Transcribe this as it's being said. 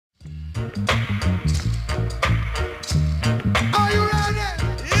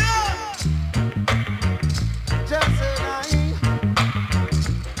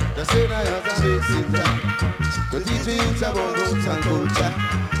the youth about roots and culture.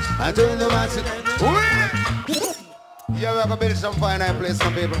 I told them I said, yeah, we're gonna build some fine place,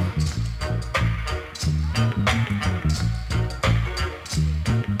 some people.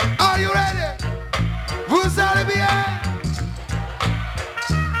 Are you ready? Who's all the behind?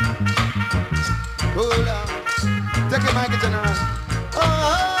 Hold on. Take it, Mikey General. Oh,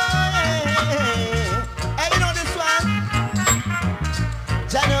 yeah. Hey, you know this one?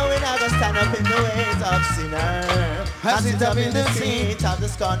 Jah know we not gonna stand up in the ways of sinner. I sit up in the seat of the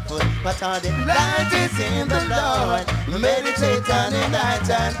scornful, but all the light is in the Lord. Meditate on the night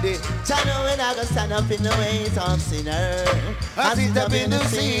and day. Jah know we not gonna stand up in the ways of sinner. I sit up in the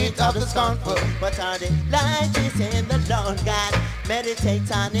seat of the scornful, but all the light is in the Lord. God,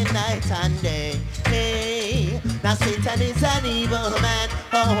 meditate on the night and day. Hey, now Satan is an evil man.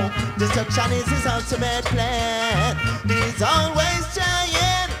 Oh, destruction is his ultimate plan. He's always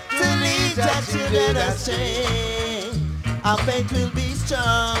trying to lead our children astray. Our faith will be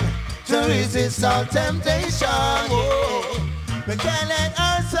strong to resist all temptation. Yeah. We can't let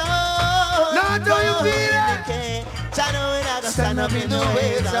our soul do you feel it? Jah know we're not gonna stand up in the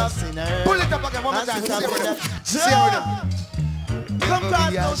ways of sinners. Pull it up again one more time. Come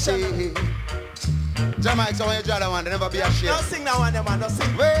cross no shame. Jamaica, so when you draw that one, never be ashamed. Don't sing that one, man. Don't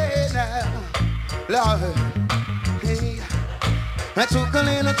sing. Wait now, Lord. Hey, I took a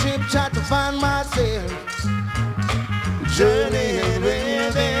little trip, tried to find myself. Journeying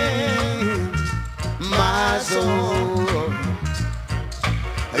within my soul.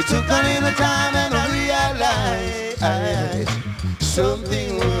 I took a little time and I realized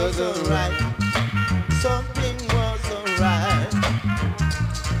something was alright. Something was alright.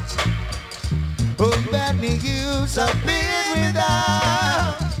 Oh, bad use of being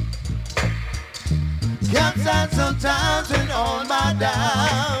without. Can't stand sometimes when on my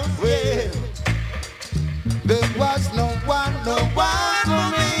down. Well, there was no one for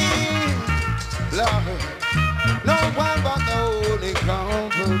me. Lord, no one but the Holy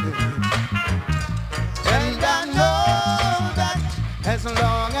Company. And I know that as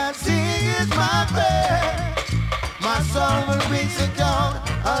long as He is my friend, my soul will be secure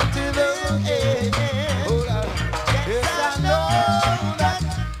until the end. Oh, Lord. Yes, I know that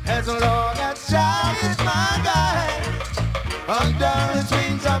as long as Jah is my guide, under His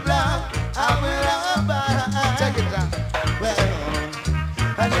wings of love, I will abide. Take it down. Well,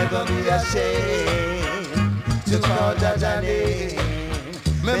 I'll never be ashamed to call Jah name.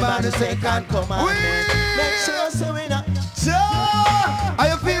 Remember the second commandment. Make sure so we not. Are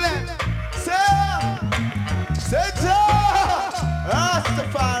you feeling? Say Jah,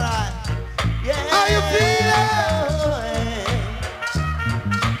 Rastafari. Yeah. Are you feeling?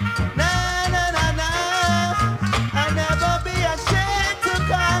 Nah, nah, nah, nah. I'll never be ashamed to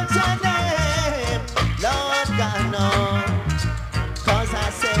call Jah name. Lord God, no. 'Cause I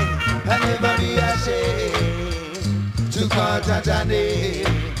say I'll never be ashamed to call Jah name.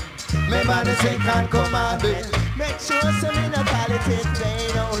 Remember the second commandment. make sure some in a quality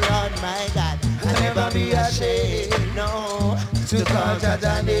vain, oh Lord my God. I'll never be ashamed, no, to call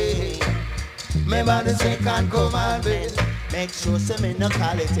Jah name. Remember the second commandment. Make sure some in a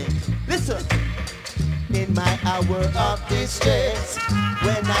quality. Listen. In my hour of distress,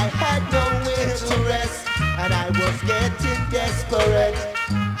 when I had nowhere to rest, and I was getting desperate,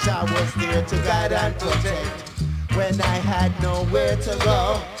 Jah was there to guide and protect. When I had nowhere to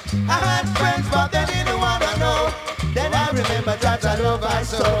go, I had friends but they didn't wanna know. Then I remember that I love I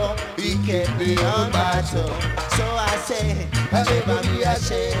saw, He kept me on battle. So I say, I'll never be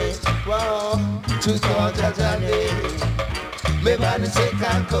ashamed, whoa, to call Jah name. Remember the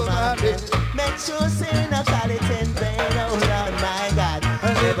second commandment. Make sure sin a quality in vain, oh Lord my God.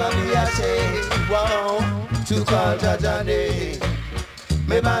 I'll never be ashamed, whoa, to call Jah name.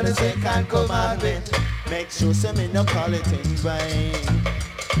 Remember the second commandment. Make sure some in no call it in vain.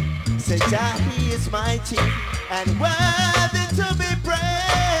 Say Jah, He is mighty and worthy to be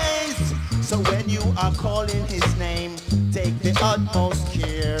praised. So when you are calling His name, take the utmost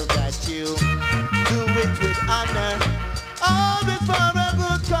care that you do it with honor, all before a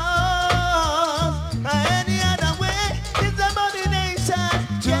good cause. Any other way is abomination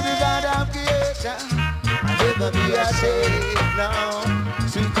to the God of creation. I'll never be ashamed, no,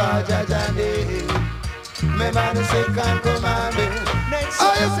 to call Jah name. Remember the second commandment. Make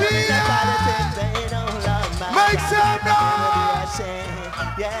sure you feel it? Make some noise.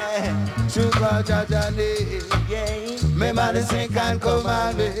 Yeah. To call Jah name. Yeah. Remember the second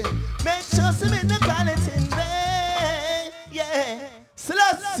commandment. Make sure some in the quality in vain. Yeah.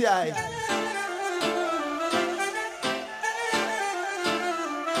 Celestia.